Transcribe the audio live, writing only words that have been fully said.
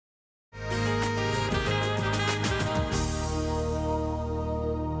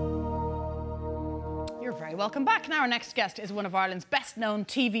Very welcome back. Now our next guest is one of Ireland's best-known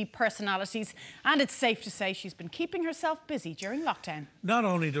TV personalities, and it's safe to say she's been keeping herself busy during lockdown. Not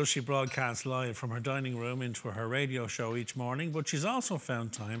only does she broadcast live from her dining room into her radio show each morning, but she's also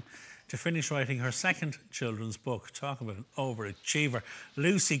found time to finish writing her second children's book. Talk about an overachiever.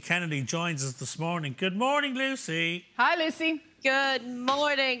 Lucy Kennedy joins us this morning. Good morning, Lucy. Hi, Lucy. Good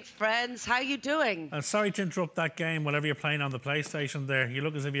morning, friends. How you doing? Sorry to interrupt that game, whatever you're playing on the PlayStation there. You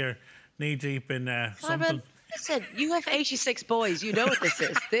look as if you're knee-deep in something. Listen, you have 86 boys. You know what this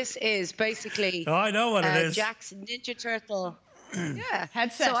is. This is basically... Oh, I know what it is. Jack's Ninja Turtle. Yeah.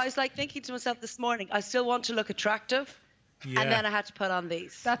 Headset. So I was like thinking to myself this morning, I still want to look attractive. Yeah. And then I had to put on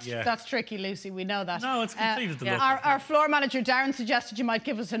these. That's tricky, Lucy. We know that. No, it's completed the look. Our floor manager, Darren, suggested you might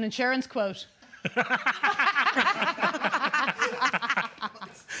give us an insurance quote.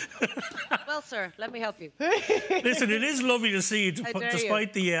 Well, sir, let me help you. Listen, it is lovely to see you,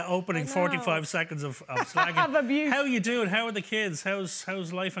 despite the opening 45 seconds of slagging. Of abuse. How are you doing? How are the kids?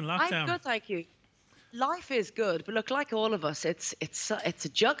 How's life in lockdown? I'm good, thank you. Life is good, but look, like all of us, it's a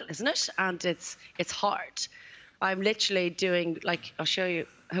juggle, isn't it? And it's hard. I'm literally doing, like, I'll show you.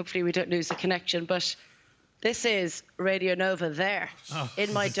 Hopefully we don't lose the connection, but this is Radio Nova there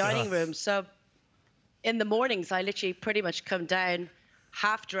in my dining room. So in the mornings, I literally pretty much come down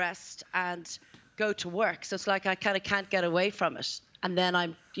half dressed and go to work. So it's like I kind of can't get away from it. And then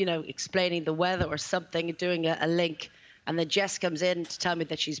I'm, explaining the weather or something, doing a link. And then Jess comes in to tell me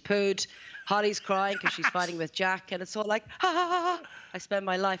that she's pooed. Holly's crying because she's fighting with Jack. And it's all like, ha, ha, ha. I spend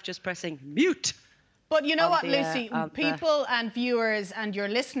my life just pressing mute. But you know what, Lucy? People and viewers and your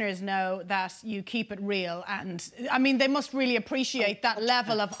listeners know that you keep it real. And, I mean, they must really appreciate that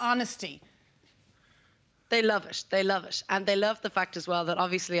level of honesty. They love it. They love it. And they love the fact as well that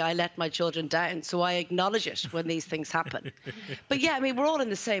obviously I let my children down, so I acknowledge it when these things happen. But yeah, I mean, we're all in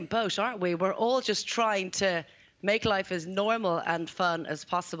the same boat, aren't we? We're all just trying to make life as normal and fun as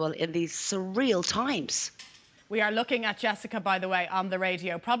possible in these surreal times. We are looking at Jessica, by the way, on the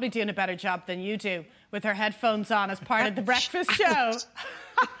radio, probably doing a better job than you do, with her headphones on as part of the breakfast show.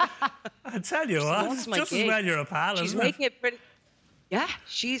 I tell you what, it's just as well you're a pal, isn't it? She's making it pretty... Yeah,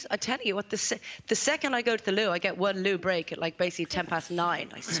 I tell you what, the second I go to the loo, I get one loo break at like basically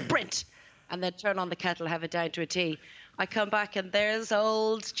 9:10. I sprint and then turn on the kettle, have it down to a tea. I come back and there's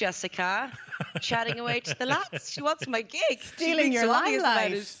old Jessica chatting away to the lads. She wants my gig. Stealing your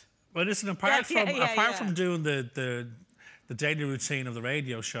limelight. Well, listen, apart from doing the daily routine of the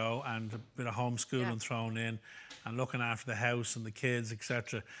radio show and a bit of homeschooling thrown in and looking after the house and the kids,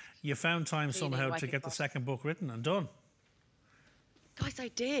 etc., you found time somehow to get the second book written and done. Guys, I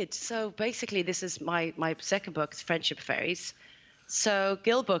did. So basically, this is my second book, it's Friendship Fairies. So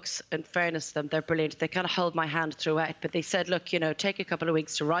Gill Books, in fairness to them, they're brilliant. They kind of hold my hand throughout, but they said, look, take a couple of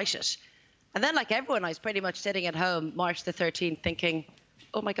weeks to write it. And then, like everyone, I was pretty much sitting at home March the 13th thinking,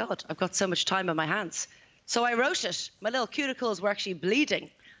 oh my God, I've got so much time on my hands. So I wrote it. My little cuticles were actually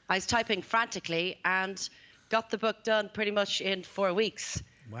bleeding. I was typing frantically and got the book done pretty much in 4 weeks.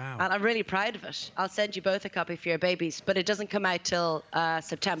 Wow. And I'm really proud of it. I'll send you both a copy for your babies, but it doesn't come out till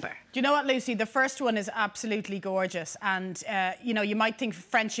September. Do you know what, Lucy? The first one is absolutely gorgeous. And, you might think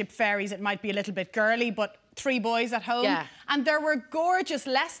Friendship Fairies, it might be a little bit girly, but 3 boys at home. Yeah. And there were gorgeous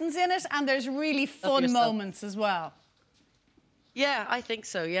lessons in it, and there's really fun moments as well. Yeah, I think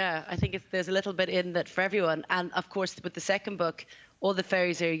so, yeah. I think there's a little bit in that for everyone. And, of course, with the second book, all the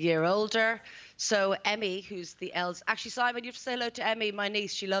fairies are a year older. So Emmy, who's the eldest... Actually, Simon, you have to say hello to Emmy, my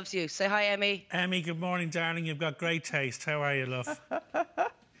niece. She loves you. Say hi, Emmy. Emmy, good morning, darling. You've got great taste. How are you, love?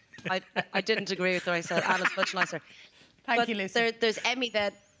 I didn't agree with her. I said Anna's much nicer. Thank you, Lucy. There's Emmy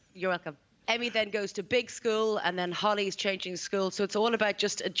then... You're welcome. Emmy then goes to big school, and then Holly's changing school. So it's all about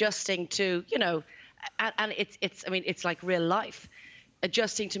just adjusting to, and it's like real life.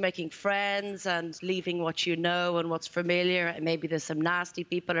 Adjusting to making friends and leaving what you know and what's familiar. And maybe there's some nasty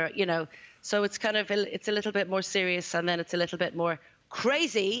people or, So it's kind of, it's a little bit more serious and then it's a little bit more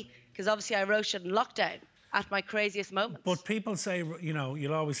crazy because obviously I wrote it in lockdown at my craziest moments. But people say,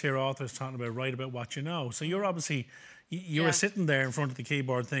 you'll always hear authors talking about write about what you know. So you're obviously, you were sitting there in front of the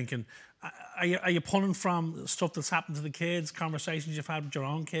keyboard thinking, are you pulling from stuff that's happened to the kids, conversations you've had with your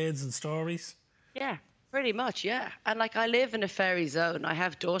own kids and stories? Yeah. Pretty much, yeah. And like I live in a fairy zone. I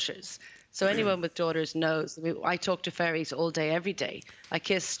have daughters. So anyone with daughters knows. I talk to fairies all day, every day. I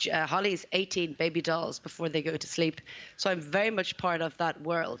kissed Holly's 18 baby dolls before they go to sleep. So I'm very much part of that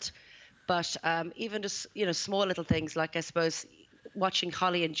world. But even just, small little things like, I suppose, watching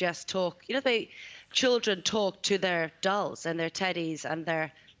Holly and Jess talk. Children talk to their dolls and their teddies and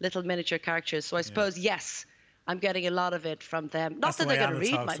their little miniature characters. So I suppose, yes, I'm getting a lot of it from them. Not that they're going to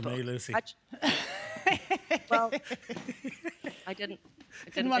read my book. Me, Lucy. Well, I didn't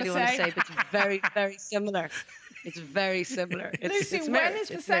really want to say, but it's very, very similar. It's very similar. Lucy, when is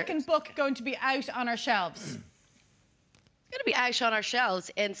the second book going to be out on our shelves? It's going to be out on our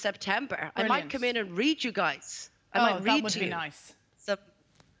shelves in September. Brilliant. I might come in and read you guys. I might read that would be nice. Some,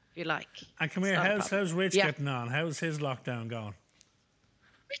 if you like. And come here, how's Rich getting on? How's his lockdown going?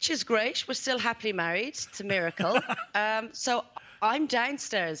 Rich is great. We're still happily married. It's a miracle. So I'm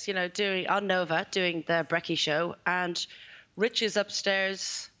downstairs, you know, on Nova, doing the Brekkie show, and Rich is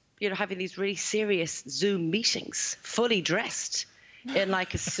upstairs, you know, having these really serious Zoom meetings, fully dressed in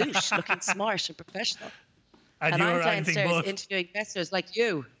like a suit, looking smart and professional. And I'm downstairs interviewing investors like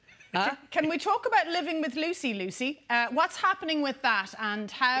you. Huh? Can we talk about living with Lucy, Lucy? What's happening with that,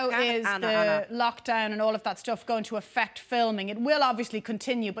 and how is the lockdown and all of that stuff going to affect filming? It will obviously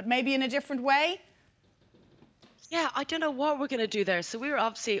continue, but maybe in a different way? Yeah, I don't know what we're going to do there. So we were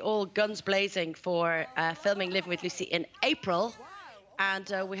obviously all guns blazing for filming Living with Lucy in April, and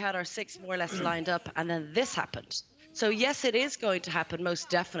we had our 6 more or less lined up, and then this happened. So yes, it is going to happen, most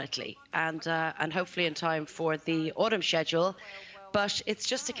definitely, and hopefully in time for the autumn schedule. But it's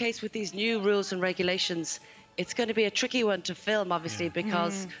just a case with these new rules and regulations. It's going to be a tricky one to film, obviously,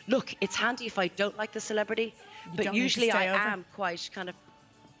 because, look, it's handy if I don't like the celebrity, but usually I am quite kind of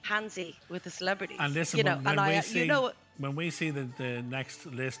handsy with the celebrities. And listen, you know, when we see the next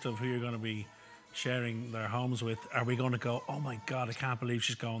list of who you're going to be sharing their homes with, are we going to go, oh, my God, I can't believe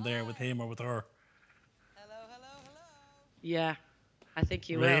she's going there with him or with her? Hello. Yeah. I think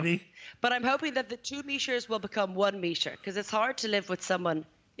you will. Really? But I'm hoping that the 2 meters will become 1 meter, because it's hard to live with someone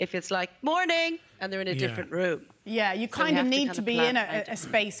if it's like, morning, and they're in a different room. Yeah, you kind of need to be in a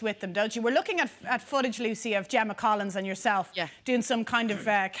space with them, don't you? We're looking at footage, Lucy, of Gemma Collins and yourself doing some kind of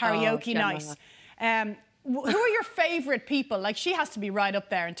karaoke night. Who are your favourite people? Like, she has to be right up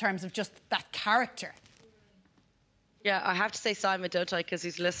there in terms of just that character. Yeah, I have to say Simon, don't I? Because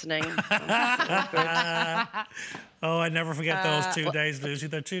he's listening. Oh, I never forget those 2 days, Lucy.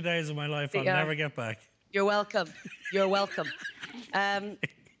 They're 2 days of my life I'll never get back. You're welcome. You're welcome.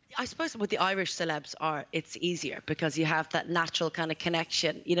 I suppose with the Irish celebs it's easier because you have that natural kind of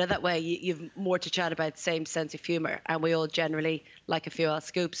connection. You know, that way you've more to chat about, same sense of humour, and we all generally like a few old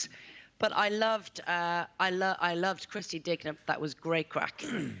scoops. But I loved Christy Dignam. That was great crack.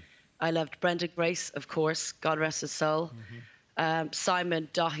 I loved Brendan Grace, of course, God rest his soul. Simon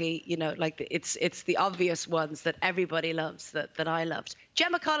Dahi, you know, like it's the obvious ones that everybody loves that I loved.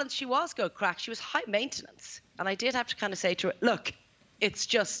 Gemma Collins, she was good crack. She was high maintenance, and I did have to kind of say to her, look, it's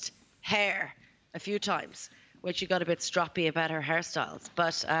just hair a few times when she got a bit stroppy about her hairstyles.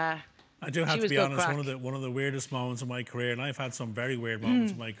 But I do have to be honest, one of the weirdest moments of my career, and I've had some very weird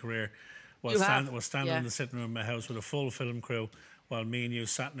moments in my career, was standing in the sitting room of my house with a full film crew while me and you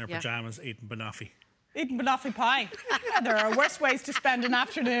sat in our pyjamas eating banoffee. Eating banoffee pie. Yeah, there are worse ways to spend an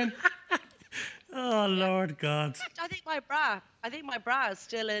afternoon. Oh, Lord God. I think my bra is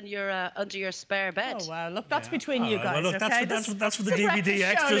still in your under your spare bed. Oh, wow. Look, that's between you guys, well, look, okay? That's for the DVD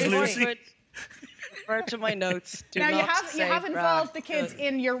extras, Lucy. Refer to my notes. Now, you have involved the kids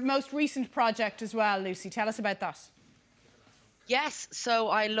in your most recent project as well, Lucy. Tell us about that. Yes, so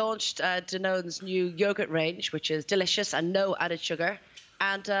I launched Danone's new yogurt range, which is delicious and no added sugar.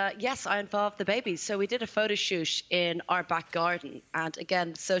 And yes, I involved the babies. So we did a photo shoot in our back garden. And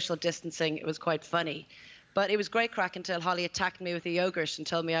again, social distancing, it was quite funny. But it was great crack until Holly attacked me with a yogurt and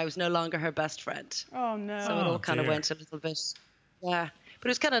told me I was no longer her best friend. Oh, no. So it all kind of went a little bit, yeah. But it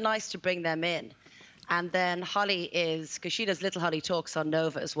was kind of nice to bring them in. And then Holly because she does Little Holly Talks on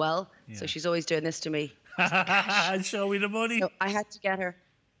Nova as well. Yeah. So she's always doing this to me. Show me the money. So I had to get her,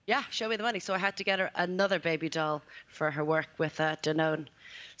 show me the money. So I had to get her another baby doll for her work with Danone.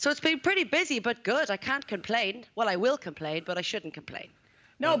 So it's been pretty busy, but good. I can't complain. Well, I will complain, but I shouldn't complain.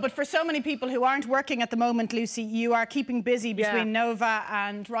 No, but for so many people who aren't working at the moment, Lucy, you are keeping busy between Nova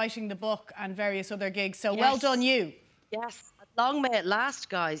and writing the book and various other gigs. So well done you. Yes. Long may it last,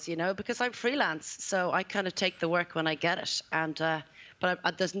 guys, you know, because I'm freelance. So I kind of take the work when I get it. And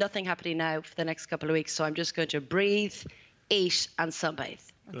but there's nothing happening now for the next couple of weeks. So I'm just going to breathe, eat and sunbathe.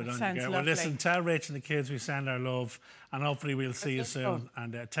 Good on you, girl. Well, listen, tell Rach and the kids we send our love, and hopefully we'll see you soon.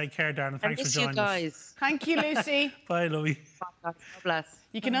 And take care, darling. Thanks for joining us. Thank you, Lucy. Bye, Louie. God bless.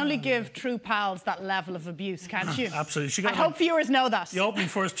 You can only give true pals that level of abuse, can't you? Absolutely. I hope viewers know that. The opening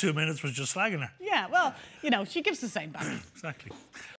first 2 minutes was just slagging her. Yeah, well, you know, she gives the same back. Exactly.